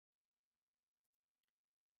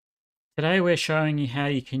Today we're showing you how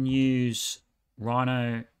you can use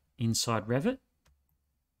Rhino.Inside.Revit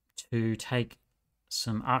to take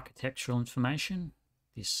some architectural information,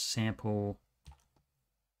 this sample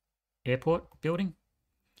airport building,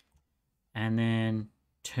 and then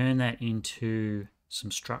turn that into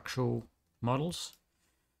some structural models,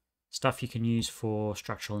 stuff you can use for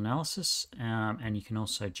structural analysis, and you can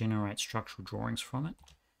also generate structural drawings from it,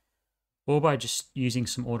 or by just using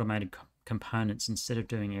some automated components instead of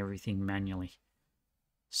doing everything manually.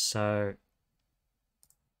 So,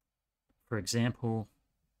 for example,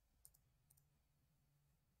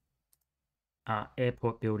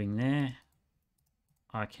 airport building there,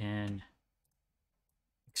 I can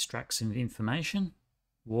extract some information,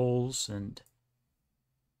 walls and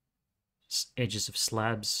edges of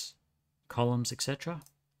slabs, columns, etc.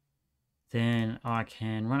 Then I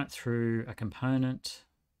can run it through a component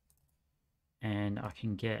and I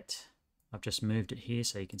can get, I've just moved it here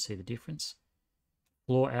so you can see the difference,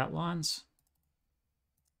 floor outlines,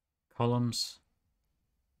 columns,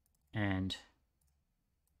 and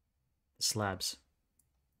the slabs.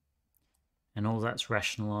 And all that's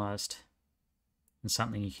rationalized and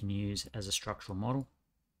something you can use as a structural model.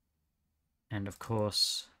 And of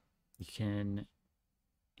course, you can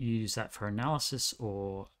use that for analysis,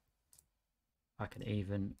 or I could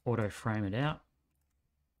even auto frame it out.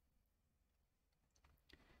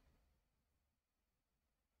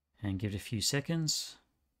 And give it a few seconds.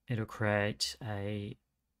 It'll create a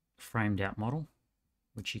framed out model,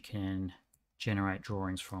 which you can generate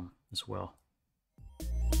drawings from as well.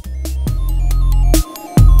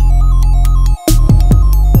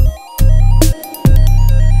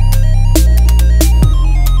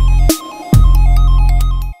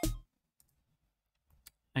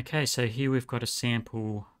 Okay, so here we've got a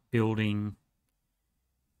sample building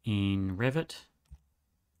in Revit.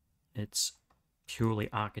 It's purely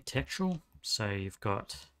architectural, so you've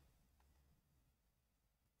got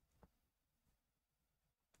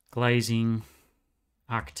glazing,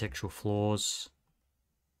 architectural floors,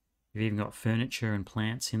 you've even got furniture and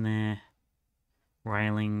plants in there,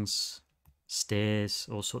 railings, stairs,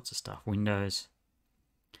 all sorts of stuff, windows.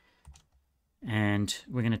 And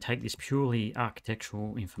we're going to take this purely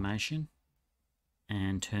architectural information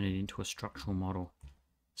and turn it into a structural model.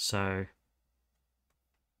 So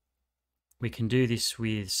we can do this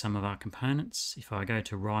with some of our components. If I go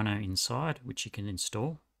to Rhino Inside, which you can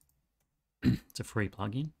install, it's a free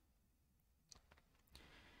plugin.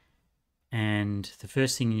 And the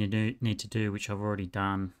first thing you need to do, which I've already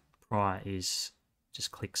done prior, is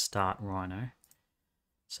just click Start Rhino.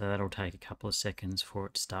 So that'll take a couple of seconds for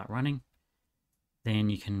it to start running. Then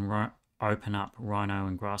you can open up Rhino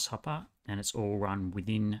and Grasshopper, and it's all run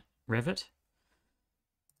within Revit.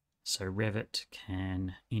 So Revit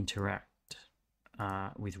can interact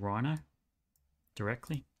with Rhino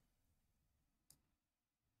directly.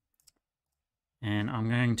 And I'm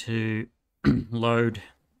going to load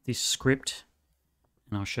this script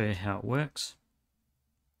and I'll show you how it works.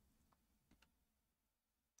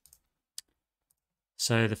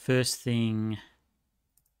 So the first thing,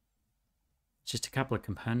 just a couple of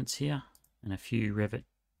components here and a few Revit,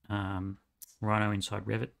 Rhino Inside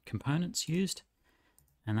Revit components used,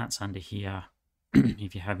 and that's under here.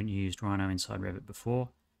 If you haven't used Rhino Inside Revit before,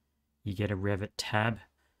 you get a Revit tab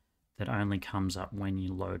that only comes up when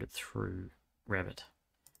you load it through Revit.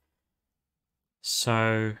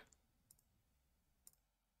 So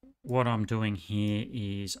what I'm doing here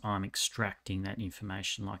is I'm extracting that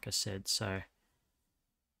information, like I said. So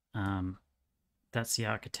that's the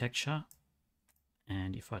architecture.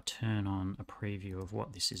 And if I turn on a preview of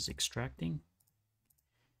what this is extracting,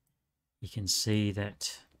 you can see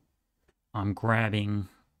that I'm grabbing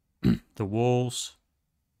the walls.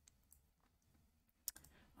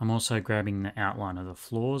 I'm also grabbing the outline of the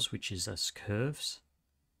floors, which is as curves.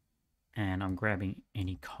 And I'm grabbing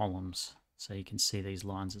any columns. So you can see these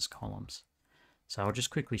lines as columns. So I'll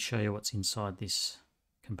just quickly show you what's inside this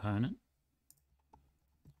component.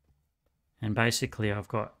 And basically I've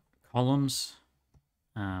got columns.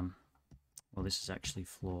 Well, this is actually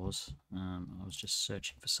floors. I was just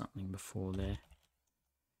searching for something before there.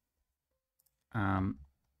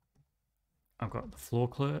 I've got the floor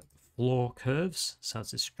curves, so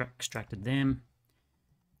it's extracted them.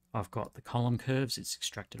 I've got the column curves, it's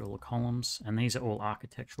extracted all the columns, and these are all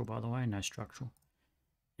architectural, by the way, no structural.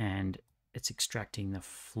 And it's extracting the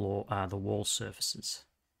floor, the wall surfaces.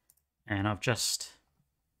 And I'm just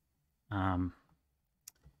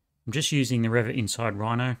using the Revit Inside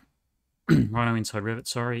Rhino, Rhino Inside Revit,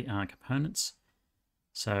 sorry, components.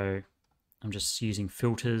 So I'm just using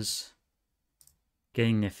filters,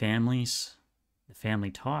 getting their families, the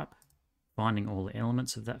family type, finding all the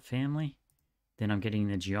elements of that family. Then I'm getting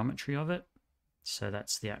the geometry of it. So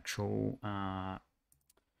that's the actual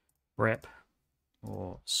rep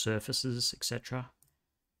or surfaces, etc.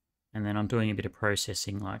 And then I'm doing a bit of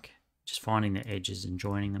processing, like just finding the edges and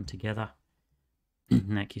joining them together.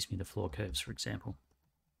 And that gives me the floor curves, for example.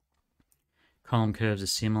 Column curves are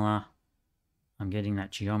similar. I'm getting that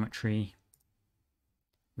geometry,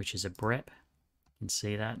 which is a brep. You can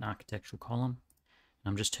see that, an architectural column.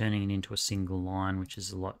 I'm just turning it into a single line, which is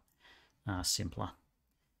a lot simpler.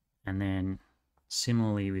 And then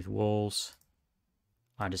similarly with walls,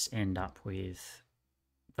 I just end up with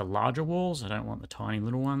the larger walls. I don't want the tiny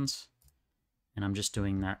little ones. And I'm just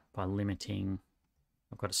doing that by limiting.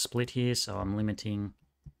 I've got a split here, so I'm limiting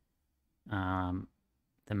the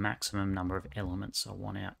maximum number of elements I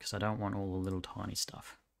want out, because I don't want all the little tiny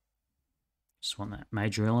stuff. Just want that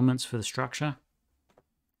major elements for the structure.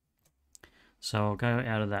 So I'll go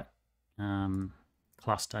out of that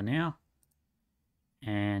cluster now.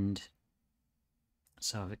 And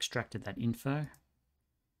so I've extracted that info.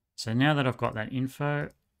 So now that I've got that info,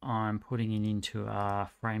 I'm putting it into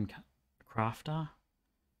our frame crafter,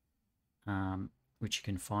 which you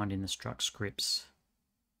can find in the Struct Scripts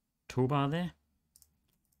toolbar there.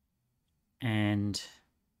 And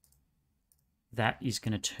that is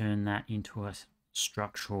going to turn that into a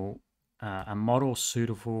structural, a model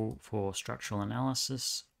suitable for structural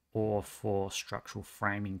analysis or for structural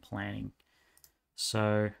framing planning.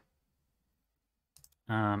 So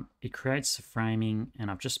it creates the framing,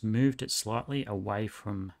 and I've just moved it slightly away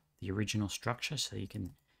from the original structure so you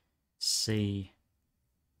can see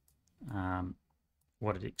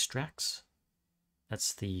what it extracts.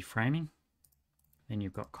 That's the framing. Then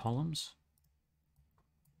you've got columns,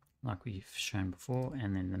 like we've shown before,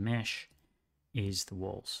 and then the mesh is the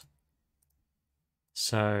walls.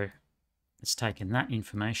 So it's taken that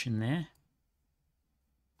information there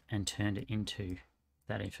and turned it into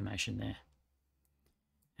that information there.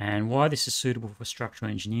 And why this is suitable for structural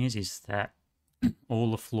engineers is that all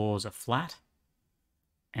the floors are flat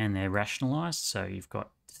and they're rationalized, so you've got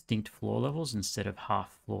distinct floor levels instead of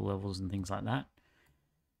half floor levels and things like that.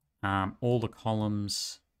 All the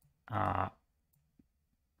columns are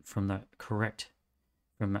from the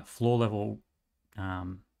floor level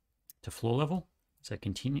to floor level, so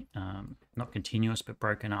not continuous but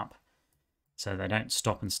broken up, so they don't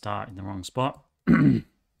stop and start in the wrong spot.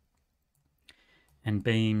 And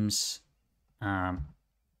beams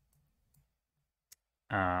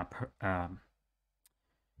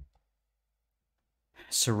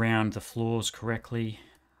surround the floors correctly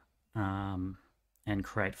and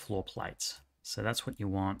create floor plates. So that's what you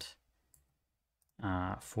want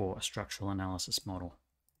for a structural analysis model.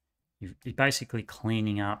 You're basically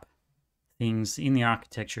cleaning up things in the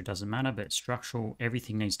architecture. It doesn't matter, but structural,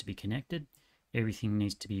 everything needs to be connected. Everything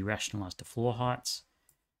needs to be rationalized to floor heights.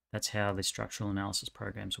 That's how the structural analysis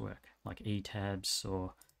programs work, like ETABS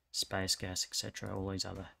or space gas, etc. All these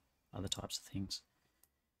other types of things.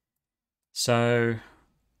 So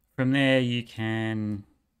from there you can,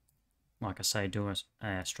 like I say, do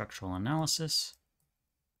a structural analysis.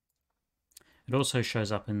 It also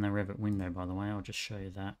shows up in the Revit window, by the way. I'll just show you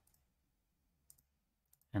that.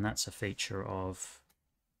 And that's a feature of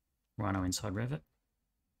Rhino.Inside.Revit.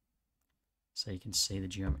 So you can see the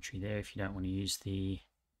geometry there if you don't want to use the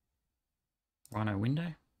Rhino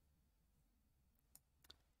window.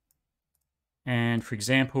 And for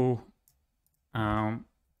example,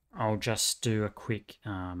 I'll just do a quick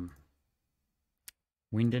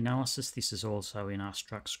wind analysis. This is also in our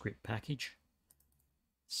Struct Script package.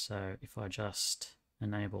 So if I just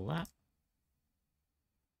enable that,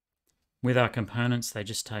 with our components, they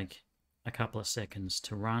just take a couple of seconds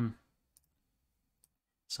to run.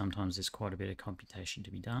 Sometimes there's quite a bit of computation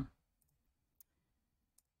to be done.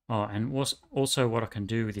 Oh, and also what I can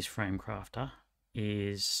do with this frame crafter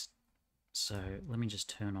is, so let me just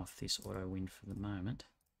turn off this auto wind for the moment,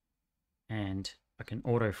 and I can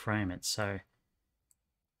auto frame it. So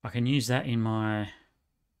I can use that in my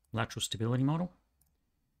lateral stability model,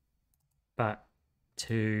 but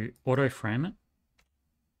to auto frame it,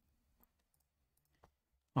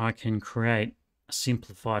 I can create a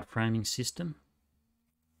simplified framing system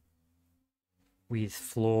with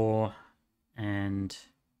floor and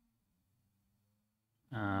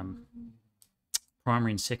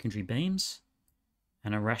primary and secondary beams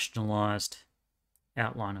and a rationalized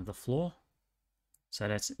outline of the floor. So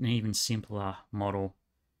that's an even simpler model,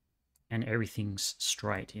 and everything's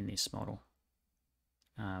straight in this model,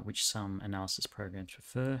 which some analysis programs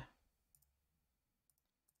prefer.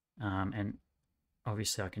 And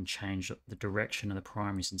obviously I can change the direction of the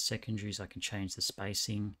primaries and secondaries. I can change the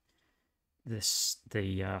spacing the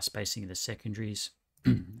spacing of the secondaries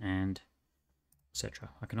and etc.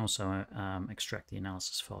 I can also extract the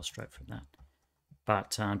analysis file straight from that.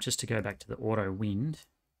 But just to go back to the auto wind,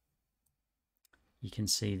 you can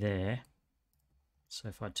see there. So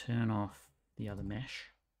if I turn off the other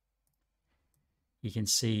mesh, you can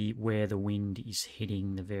see where the wind is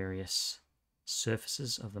hitting the various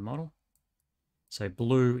surfaces of the model. So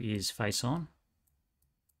blue is face on,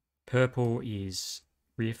 purple is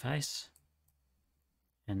rear face,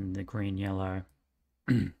 and the green yellow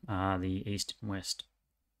are the east and west,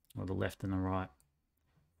 or the left and the right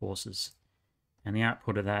forces. And the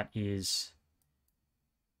output of that is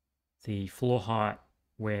the floor height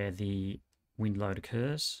where the wind load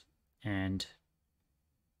occurs and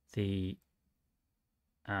the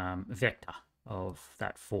vector of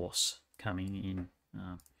that force coming in.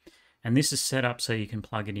 And this is set up so you can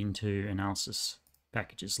plug it into analysis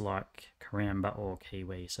packages like Karamba or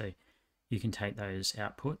Kiwi. So you can take those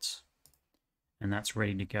outputs and that's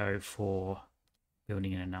ready to go for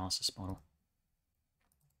building an analysis model.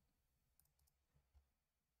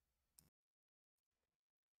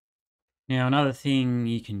 Now another thing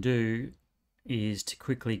you can do is to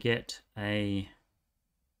quickly get a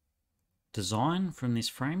design from this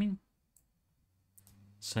framing.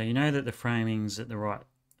 So you know that the framing's at the right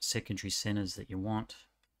secondary centers that you want.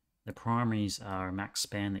 The primaries are a max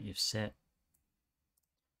span that you've set.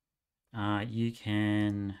 You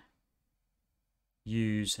can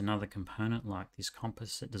use another component like this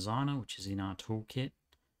composite designer, which is in our toolkit.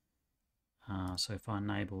 So if I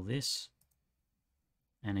enable this,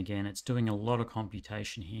 and again, it's doing a lot of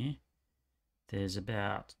computation here. There's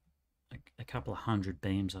about a couple of hundred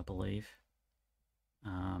beams, I believe.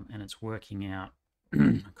 And it's working out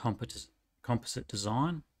a composite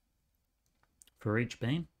design for each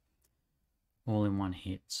beam, all in one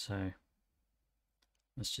hit. So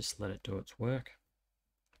let's just let it do its work.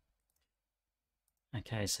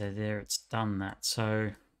 Okay, so there it's done that.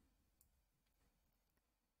 So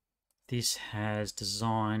this has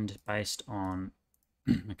designed based on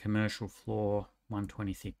a commercial floor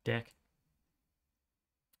 120 thick deck,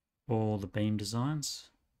 all the beam designs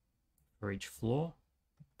for each floor,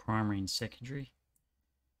 primary and secondary,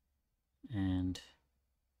 and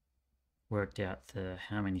worked out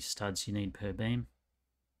how many studs you need per beam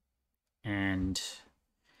and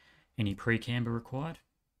any pre-camber required.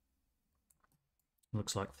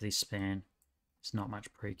 Looks like for this span it's not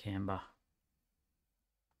much pre-camber.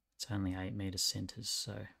 It's only 8 meter centers,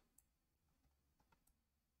 so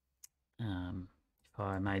if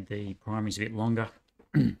I made the primaries a bit longer,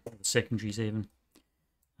 the secondaries even,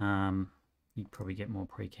 you'd probably get more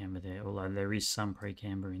pre-camber there, although there is some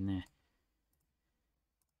pre-camber in there.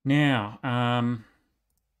 Now,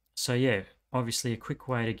 so yeah, obviously a quick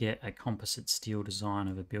way to get a composite steel design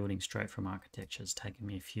of a building straight from architecture has taken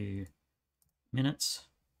me a few minutes.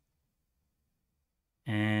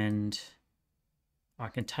 And I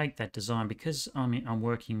can take that design because I'm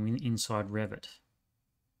working inside Revit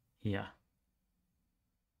here.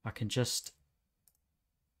 I can just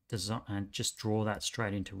design and just draw that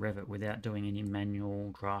straight into Revit without doing any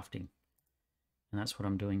manual drafting. And that's what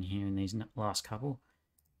I'm doing here in these last couple.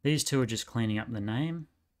 These two are just cleaning up the name,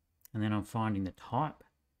 and then I'm finding the type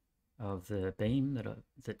of the beam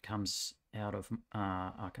that comes out of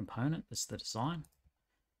our component. That's the design.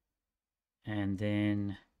 And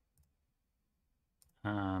then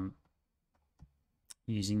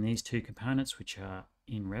using these two components, which are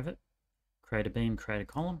in Revit, create a beam, create a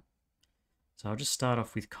column. So I'll just start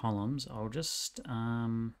off with columns. I'll just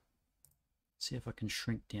see if I can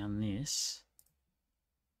shrink down this.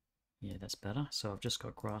 Yeah, that's better. So I've just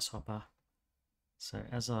got grasshopper. So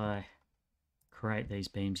as I create these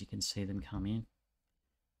beams, you can see them come in.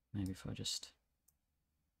 Maybe if I just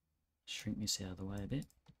shrink this out of the way a bit.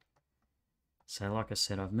 So like I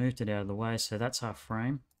said, I've moved it out of the way. So that's our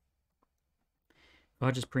frame. If I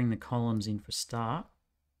just bring the columns in for start,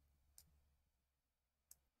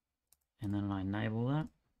 and then I enable that.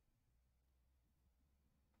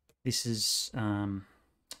 This is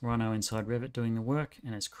Rhino.Inside.Revit doing the work,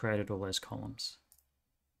 and it's created all those columns.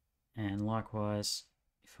 And likewise,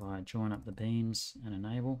 if I join up the beams and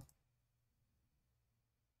enable,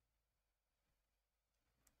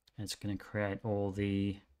 it's going to create all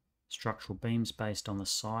the structural beams based on the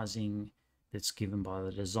sizing that's given by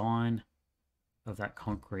the design of that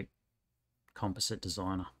concrete composite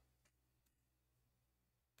designer.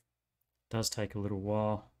 It does take a little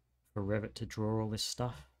while for Revit to draw all this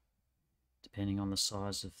stuff, depending on the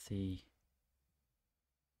size of the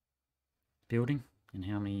building and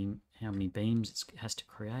how many beams it has to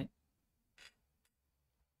create.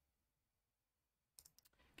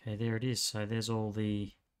 Okay, there it is. So there's all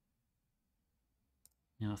the...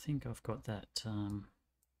 Now I think I've got that...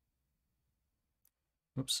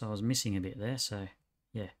 Oops, I was missing a bit there. So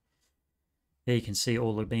yeah, there you can see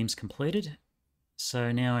all the beams completed.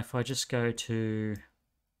 So now if I just go to...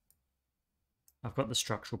 I've got the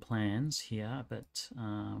structural plans here, but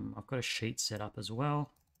I've got a sheet set up as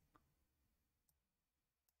well.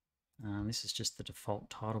 This is just the default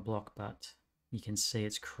title block, but you can see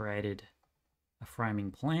it's created a framing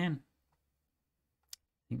plan.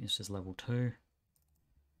 I think this is level 2.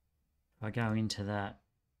 If I go into that,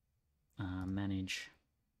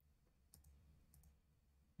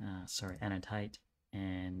 annotate,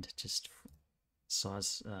 and just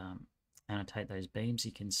size, annotate those beams,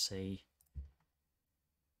 you can see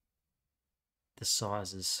the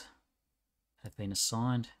sizes have been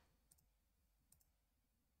assigned,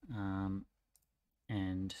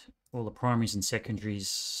 and all the primaries and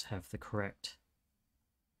secondaries have the correct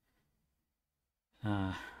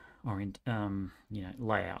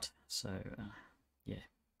layout. So yeah,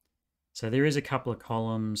 so there is a couple of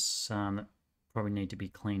columns that probably need to be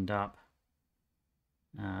cleaned up.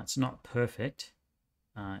 It's not perfect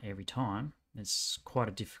every time. It's quite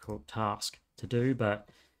a difficult task to do, but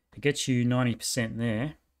it gets you 90%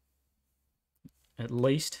 there, at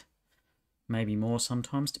least, maybe more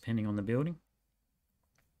sometimes, depending on the building.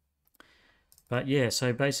 But yeah,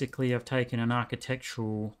 so basically I've taken an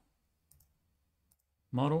architectural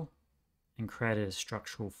model and created a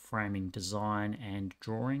structural framing design and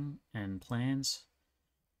drawing and plans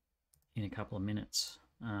in a couple of minutes.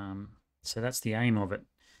 So that's the aim of it.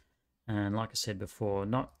 And like I said before,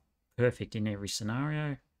 not perfect in every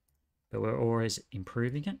scenario, but we're always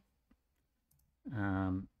improving it.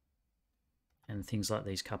 And things like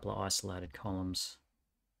these couple of isolated columns,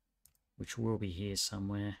 which will be here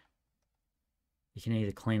somewhere, you can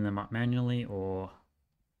either clean them up manually, or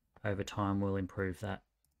over time we'll improve that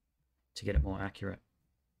to get it more accurate.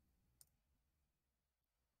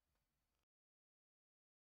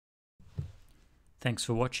 Thanks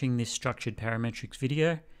for watching this structured parametrics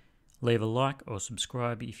video. Leave a like or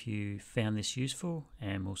subscribe if you found this useful,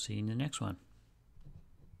 and we'll see you in the next one.